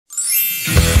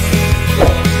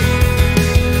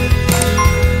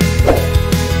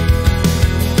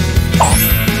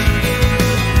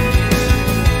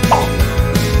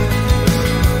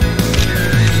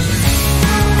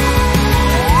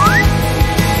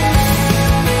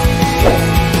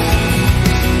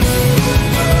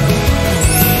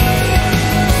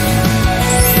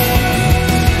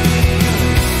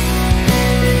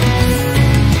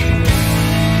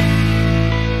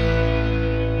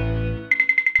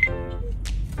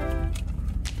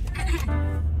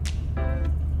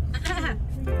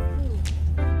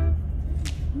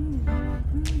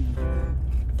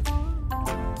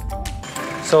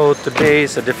So today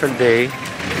is a different day.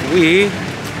 We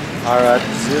are at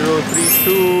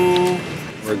 032.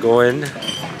 We're going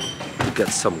to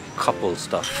get some couple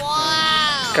stuff.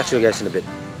 Wow. Catch you guys in a bit.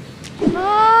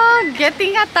 Oh,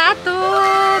 getting a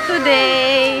tattoo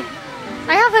today.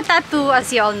 I have a tattoo,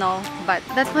 as you all know, but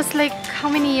that was like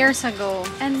how many years ago?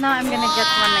 And now I'm gonna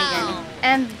get one again.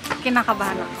 And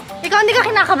kinakabahan ako. Ikaw hindi ka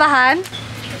kinakabahan?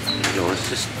 No, it's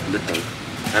just little.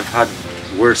 I've had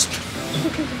worst.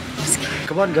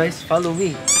 Come on guys, follow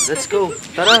me. Let's go.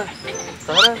 Tara.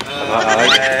 Tara.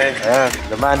 Hi. Yeah,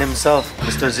 the man himself,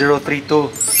 Mr. 032. Full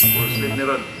sleeve ni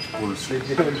Ron. Full sleeve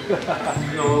ni Ron.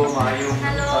 Hello, Mayo.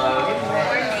 Hello.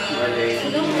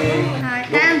 Hi.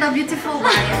 And the beautiful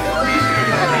wife.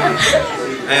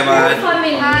 Hi, man.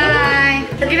 Hi.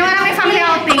 Ginawa namin family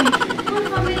outing.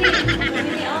 Family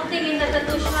outing in the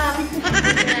tattoo shop.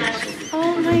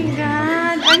 Oh my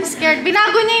God. I'm scared.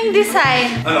 Binago niya yung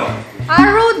design. Ano?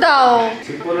 Arrow daw.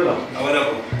 Simple lang. Awan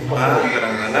ako. Hindi ka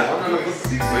lang anak.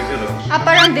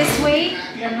 Parang this way.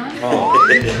 Ganon. Oh.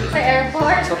 Sa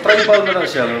airport. So tribal na lang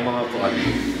siya ng mga kuan.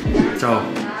 Ciao.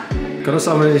 Kano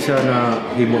sa man siya na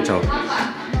himo ciao?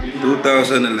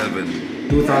 2011.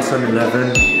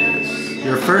 2011.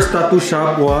 Your first tattoo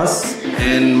shop was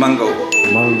In Mango.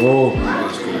 Mango.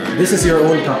 This is your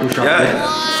own tattoo shop. Yeah. Right?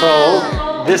 So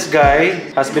this guy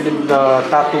has been in the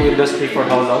tattoo industry for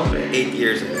how long? 8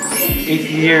 years. 8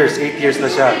 years. 8 years na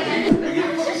siya.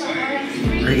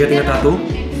 Are you getting a tattoo?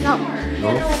 No.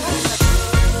 No?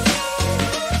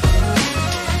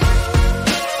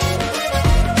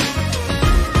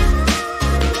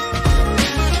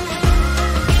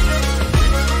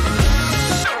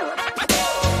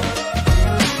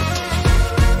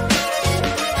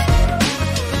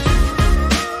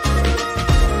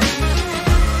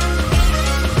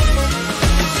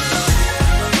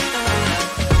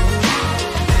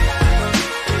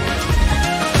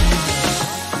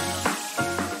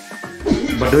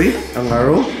 Baduy? Ang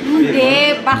arrow?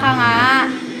 Hindi. Baka nga.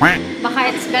 Baka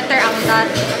it's better ang that.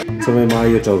 So may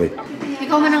maayo, Chow, eh.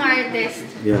 Ikaw man ang artist.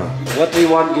 Yeah. What we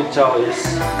want in Chow is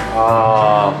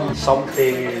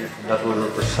something that will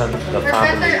represent the Or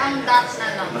family. better ang that na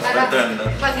lang. Para better ang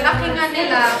that. pag laki nga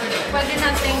nila, pwede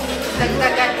natin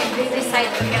dagdagan if they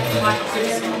decide to get one.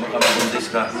 Makabuntis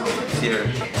ka. Here.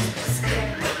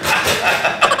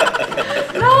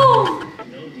 No!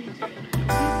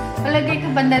 Palagay ka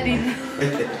banda din.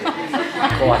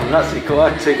 Kuhan na, si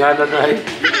Kuhan, si Gana na eh.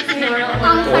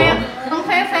 Ang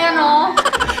kaya no?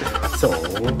 So?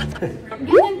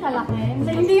 Ganyan kalaki.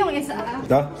 Hindi yung isa.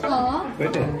 Da? Oo.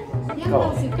 Pwede. Yan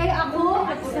kasi. Kaya ako,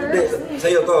 at first,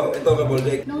 Sa'yo to. Ito ka,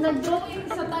 Boldik. nung nag-drawing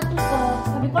sa tattoo ko,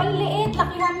 sabi ko, ang liit,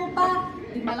 lakihan mo pa.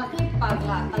 Di malaki,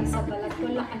 paglatag sa balat ko,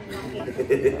 laki.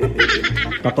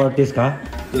 Tattoo-artist ka?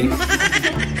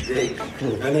 Jake.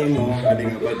 Ano yung mo?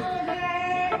 Galing abad.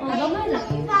 Oh, gamay lang.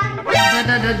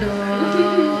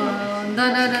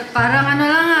 Parang ano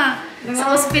lang ah.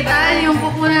 Sa ospital, yung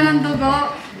pupunan ng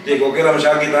dugo. Jake, okay lang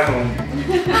siya kita.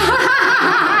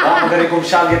 Baka magari kong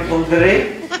syagit kong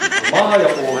dire. Mahal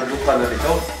ako handok ka na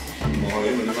nito. Mahal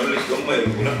mo. Nakalis gamay.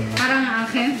 Parang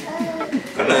akin.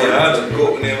 Kana yan.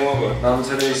 Ko. Ano mo ba? Naman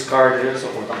sa yung scar din, so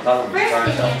kung tangtang, scar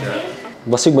siya.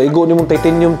 Basig, maigo ni mong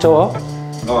titanium, Chow, ha?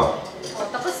 Oo.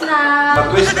 Tapos na.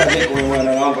 Mag-twist na, Jake. Kung yung mga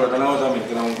nangaw, para tanaw sa amin.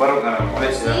 Kanang barok na.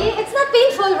 Twist na. See? It's not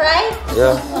painful, right?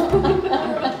 Yeah.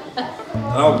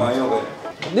 Ano, mayo kayo.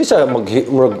 Hindi siya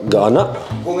mag-gana.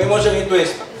 Kung imo siyang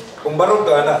i-twist, kung barog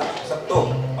ka na,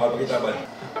 sakto. Pakita ba?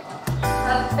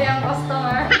 Ito yung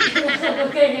customer.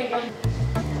 Okay, okay.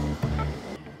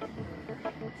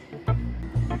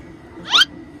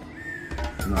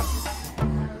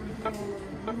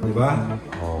 Diba?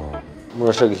 Oh.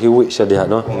 Mura siya hiwi siya diha,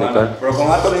 no? Pero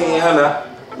kung ato ni Ihan ha,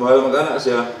 mahal mag-anak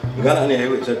siya, mag-anak niya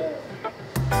hiwi siya.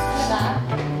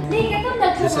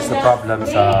 This is the problem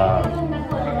sa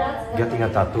getting a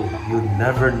tattoo. You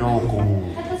never know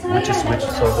which is which,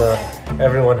 so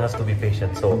everyone has to be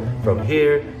patient. So from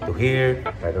here to here,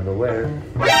 I don't know where.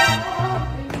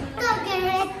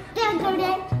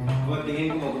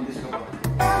 Tingin ko, mabuntis ka pa.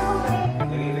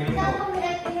 Tingin mo.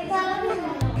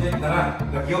 Okay, tara,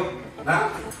 lagyo.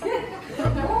 Na?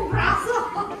 Ang braso!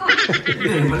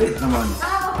 Hindi, maliit naman.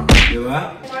 Di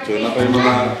ba? So, na kayo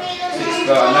mga 6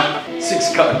 ka anak.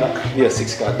 6 ka anak. Yeah,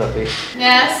 6 ka anak eh.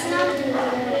 Yes.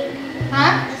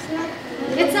 Huh?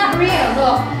 It's not real.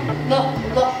 Look.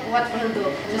 Look what we'll do.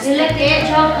 Just lick it.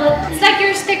 It's like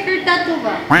your sticker tattoo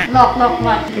ba? Look,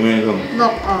 what? Tumingin lang.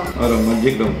 Look, oh. Arang,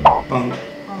 magic lang. Pang.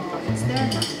 Oh, it's there.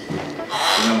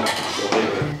 Tingnan mo. Okay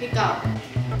ba? Ikaw.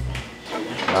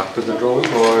 Back to the drawing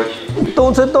board. Ito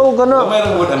ka na. Kamay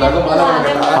lang mo, anak. Kung anak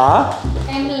ka na. Ha?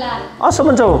 Emla. Asa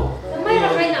man siya? May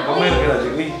record May kaya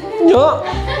sige. Nya.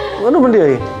 Ano man di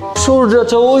ay? Sure da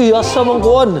chow oy, asa man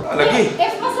kuan. Lagi.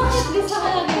 If masakit din sa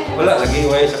kalagi. Wala lagi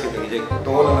way sakit lagi Jake.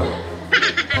 Tuwa na lang.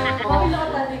 Okay lang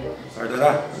tadi. Start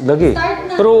na. Lagi.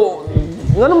 Pero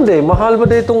ngano man di, mahal ba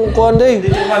di itong kuan di?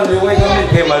 Hindi man way kami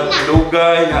kay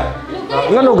malugay na.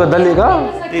 Ngano ga dali ka?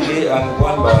 Hindi ang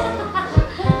kuan ba.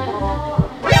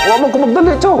 Wa man ko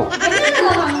magdali chow. Ganyan na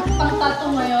lang ang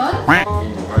pang-tattoo mo yun?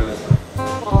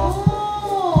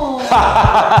 Oh!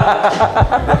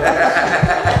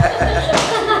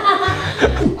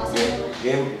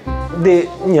 Game. Di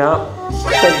nya.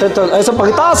 Ay sa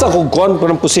pakitaas ako kuan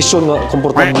parang posisyon nga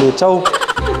komportable chow.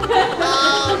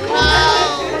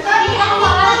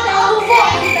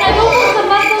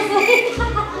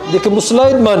 Di ka mo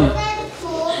slide man.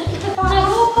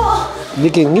 Di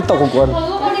ka ngita ko kuan.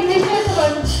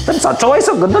 Tan sa chow ay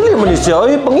sa gadali man siya.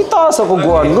 Ay pangitaas ako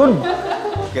kuan good.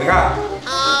 Kira ka.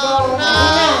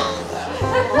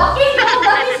 Walking na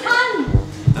balisan.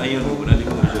 Ayun mo na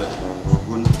mo siya.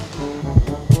 Gun.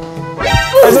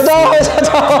 Ay sa chow, ay sa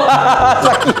chow.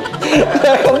 Sakit.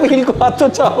 Nakapil ko ato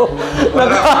chow.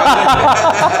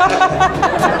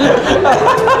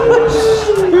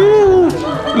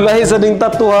 Lahi sa ding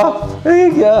tattoo ha.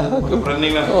 Ay ya.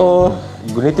 Running na. Oh,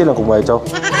 guniti lang kumay chow.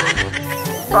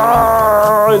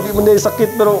 Hindi mo na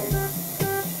sakit pero...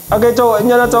 Agay chow,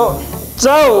 anya na chow.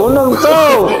 Chow! Unang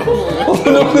chow!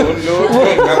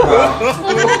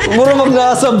 Mura mag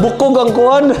nasa bukog ang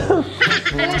kuhan.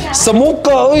 Sa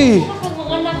muka, uy!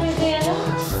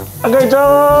 Agay chow!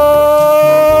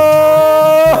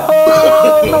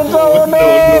 Unang chow,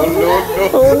 unang!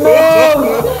 Unang!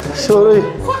 Sorry.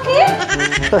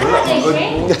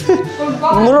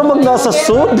 Mura mag nasa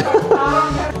sud.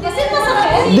 Kasi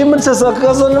masakit. Di man siya sa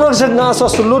kaso naman siya nasa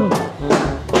sulod.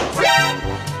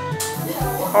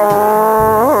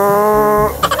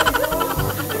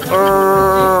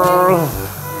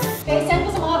 Kaya send ko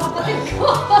sa mga kapatid ko.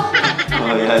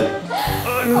 Ayan.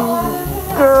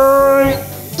 Ay,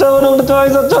 chow nung chow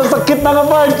sa chow sakit na ka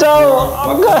pa chow.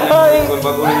 Kay,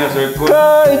 Bago na circle.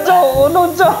 kay chow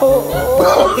unong chow.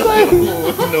 Kay.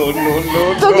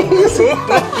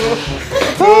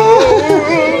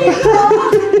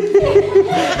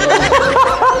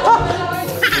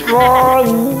 No.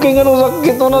 Kay nga nung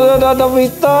sakit mo na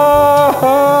dadamita.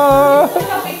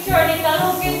 Picture ni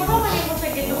Talugin mo naman yung sa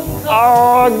gidunggo.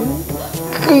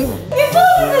 Kay, Ito,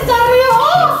 nandiyan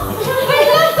oh!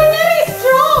 Kailangan ko niya rin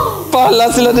strong!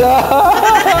 pala sila na.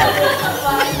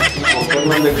 Kung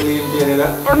man nag-claim din nila.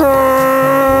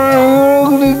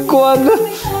 Kuan. Wala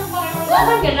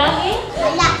ka lang eh.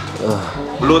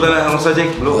 Blue na lang ang sa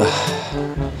Jake. Blue.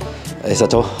 Ay, sa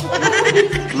chow.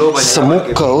 Blue ba niya? Sa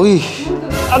muka, uy.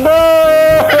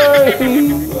 Agay!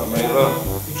 Mayroon.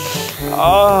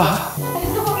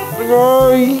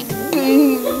 Agay!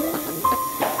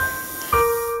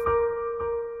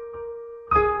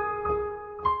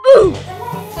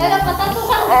 Kaya patato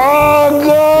ka.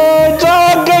 Agay!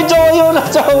 Agay! Chow! Ayaw na,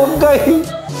 chow! Agay!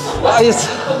 Ayos!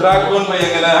 Dragon may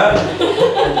yung ganahan.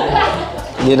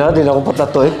 Hindi na, di na ako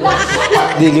patato eh.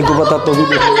 Di ko patato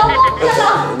gid.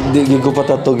 Di ko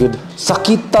patato gid.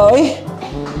 Sakita eh.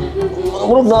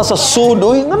 Murag nasa sud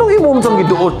oy. Nganong imong sang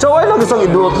giduot? Chow ay lagi sang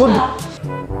giduot gud.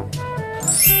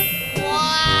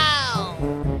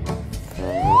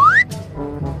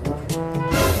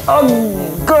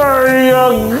 Agay!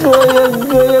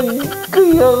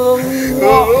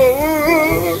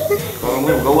 Kung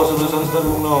may gawa sa doon sa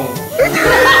nung.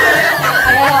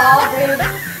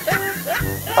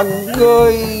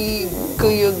 Agay!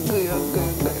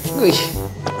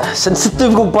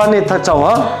 Sensitive kong panit ha, Chow,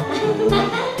 ha?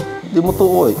 Di mo to,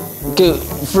 oy. Okay,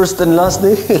 first and last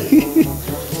eh.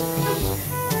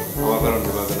 Gawa ka ron,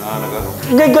 di ba? Ganahan ka.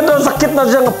 Ngay ganda sakit na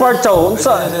siya nga part, Chow.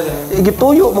 Sa,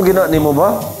 igituyo mo gina ni mo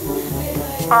ba?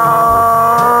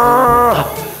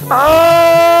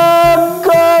 Agay!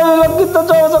 Sakit na,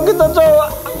 Chow! Sakit na, Chow!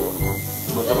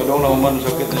 Basta pa daw na umano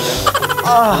sakit na siya.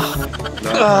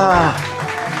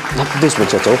 Napdos mo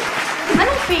siya, Chow?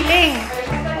 Anong feeling?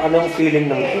 Anong feeling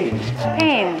ng pain?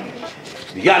 Pain.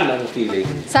 Yan ang feeling.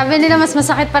 Sabi nila mas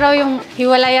masakit pa raw yung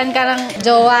hiwalayan ka ng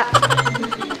jowa.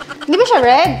 Di ba siya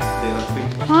red?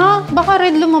 Ha? Baka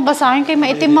red lumabas sa akin kay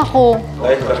maitim ako.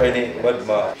 Light ba kayo ni Bad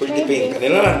ma? Pwede pink.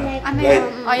 Kanila na. Ano Light.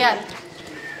 yan? O yan.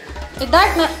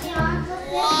 Dark na.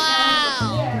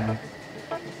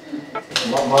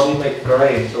 Mommy might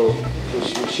cry, so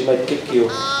she might kick you.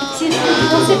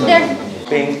 Who's it there?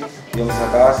 Pink. Yung sa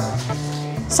taas.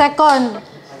 Second.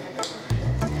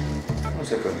 Ano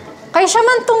second? Kaya siya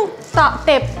man tong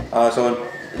tip. So,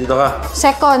 Dito ka.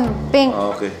 Second, pink.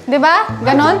 Okay. Di ba?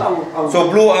 Ganon? So,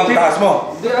 blue ang taas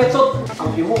mo? Hindi, I thought, ang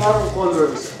imo harong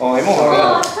colors. Oh, imo ka.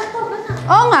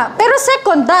 Oo nga. Pero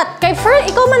second, that. Kay first,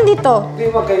 ikaw man dito. Hindi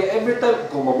ba, kay every time,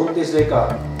 kung mabuntis na ka,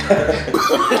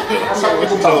 asa ko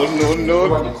ito ba? No.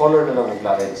 Yung color na lang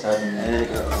maglarin.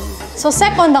 So,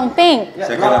 second ang pink.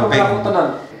 Second ang pink.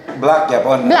 Black,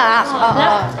 yapon. Black. Oo.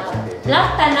 Black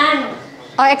tanan.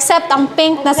 Oh, except ang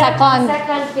pink na second.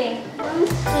 Second pink. I'm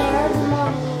scared,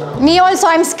 mommy. Me also,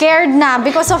 I'm scared na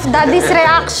because of daddy's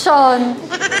reaction.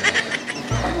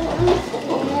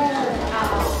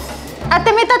 Ate,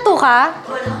 may tattoo ka?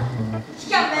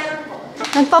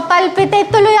 Nagpapalpitate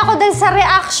tuloy ako dahil sa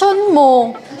reaction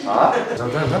mo. Ha?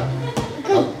 Saan?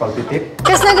 Pagtitip?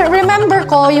 Kasi remember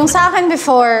ko, yung sa akin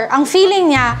before, ang feeling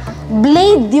niya,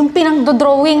 blade yung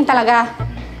pinang-drawing talaga.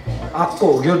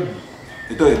 Ako, yun.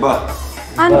 Ito, iba.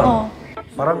 Ano?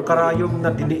 Parang karayom na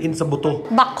diniin sa buto.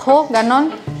 Bakho,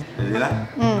 ganon? Hindi na?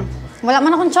 Wala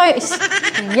man akong choice.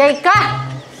 Yay ka!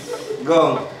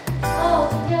 Go. Oh,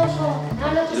 Diyoso.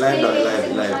 Ano to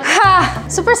Live. Ha!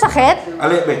 Super sakit?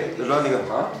 Ali, be. Tuloy ka.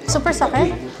 Ha? Super sakit?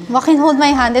 Wakin, hold my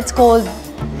hand. It's cold.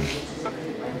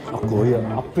 Ako, yan.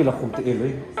 Apil akong tiil,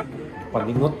 eh.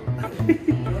 Paningot.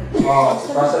 Oh,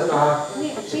 process na ha.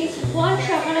 She's one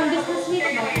shot on business week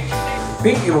ba?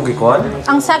 Pink imong gikon?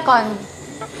 Ang second.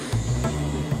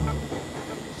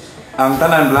 Ang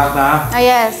tanan, black na. Ah,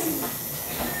 yes.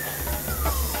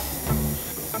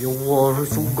 Yung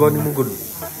suga ni mo gano'n.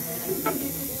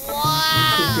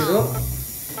 Wow!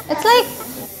 It's like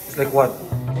It's like what?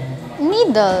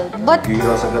 needle, but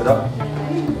Gira sa gada.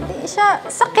 siya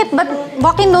sakit. But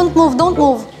Wakin, don't move, don't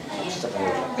move.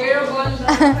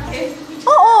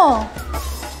 Oo.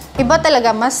 Iba talaga,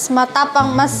 mas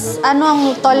matapang, mas ano ang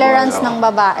tolerance ng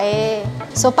babae.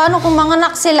 So, paano kung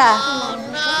manganak sila?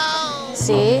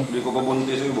 See? Hindi ko pa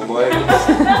buntis yung babae.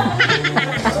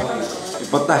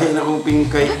 Ipatahin akong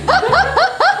pingkay.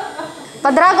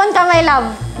 Pa-dragon ka, my love.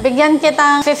 Bigyan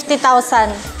kitang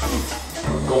 50,000.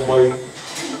 Kamay.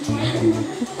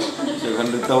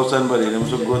 100,000 ba rin? Ang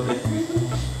sugot eh.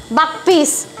 Back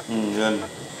piece. Yan.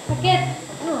 Sakit.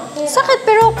 Sakit,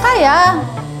 pero kaya.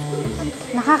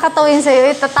 Nakakatawin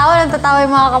sa'yo. Tatawa ng tatawa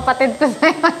yung mga kapatid ko na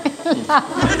yun.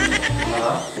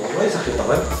 May sakit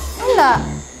naman. Wala.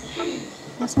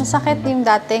 Mas masakit yung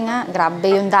dati nga. Grabe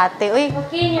yung dati. Uy,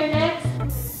 Okay, you're next.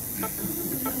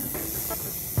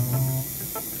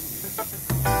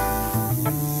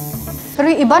 pero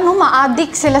yung iba, no,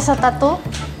 ma-addict sila sa tattoo.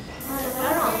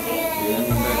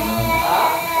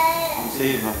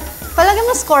 Save ha. Palagi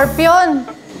mo scorpion.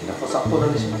 Nakasakto na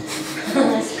niya.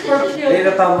 Hindi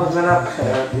na tama magnanak.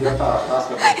 Hindi na taas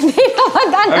na. Hindi na Ay,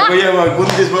 mag-anak. kuya,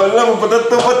 magbuntis mo. Alam mo,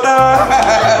 patato.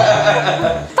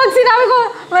 Pag sinabi ko,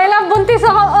 may lang buntis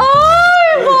ako, ay,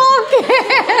 bakit?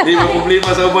 Di ba problema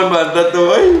sa uban ba? Tato,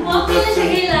 ay. Okay na siya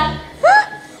hila.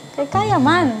 Kaya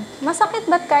man. Masakit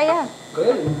ba't kaya?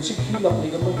 Kaya, si hilak, hindi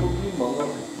naman problema.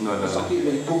 Wala. Sakit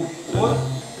na ito. What?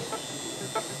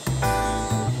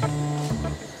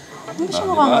 Hindi siya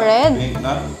mukhang red. Pink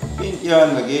na? Pink yan,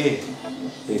 lagi.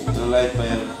 Pink. Ang light pa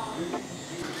yan.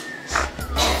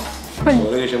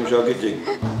 Sorry, siya mo siya Jig.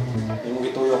 Yung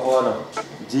gituyo ko ano?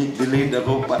 Jig, delayed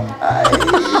ako pa. Ay. 1,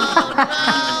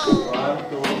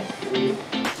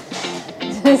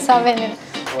 2, 3. Sabi nila,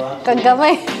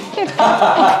 kagamay.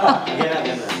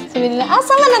 Sabi nila,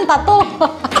 asa man ang tattoo?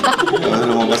 Ano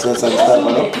lumabas na sa star pa,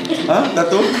 no? Ha?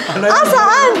 Tato? Ano yun?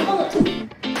 Saan?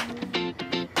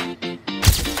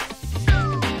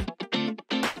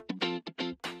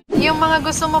 Yung mga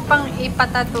gusto mo pang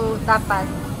ipatato, dapat.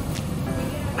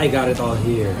 I got it all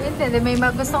here. Hindi, may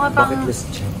gusto ko pang Bucket list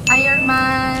check. Iron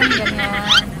Man,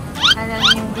 ganyan. And then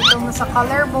yung dito mo sa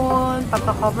collarbone,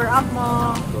 papa-cover up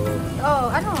mo. So, Oh,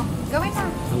 ano? Gawin na.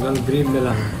 hanggang dream na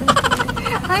lang.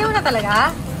 Ayaw na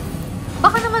talaga?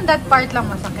 Baka naman that part lang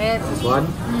masakit. This one?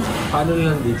 Paano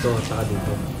lang dito, saka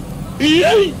dito?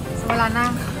 So, wala na.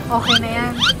 Okay na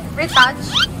yan. Retouch.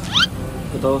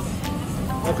 Ito.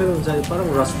 Okay lang sa'yo, parang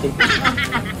rustic.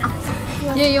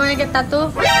 You wanna get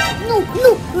tattoo? No,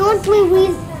 you want my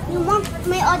wheel. You want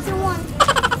my other one.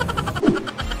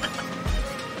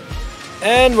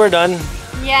 And we're done.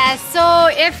 Yeah, so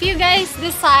if you guys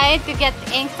decide to get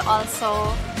inked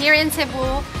also here in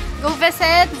Cebu, go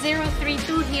visit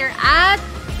 032 here at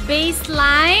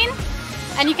Baseline.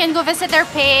 And you can go visit their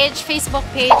page, Facebook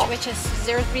page, which is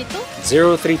 032.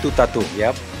 032 Tattoo,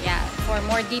 yep. Yeah, for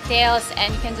more details, and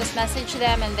you can just message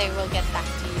them and they will get back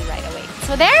to you right away.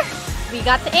 So there, we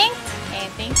got the ink, and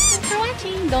thanks for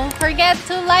watching. Don't forget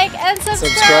to like and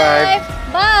subscribe.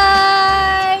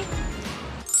 Bye!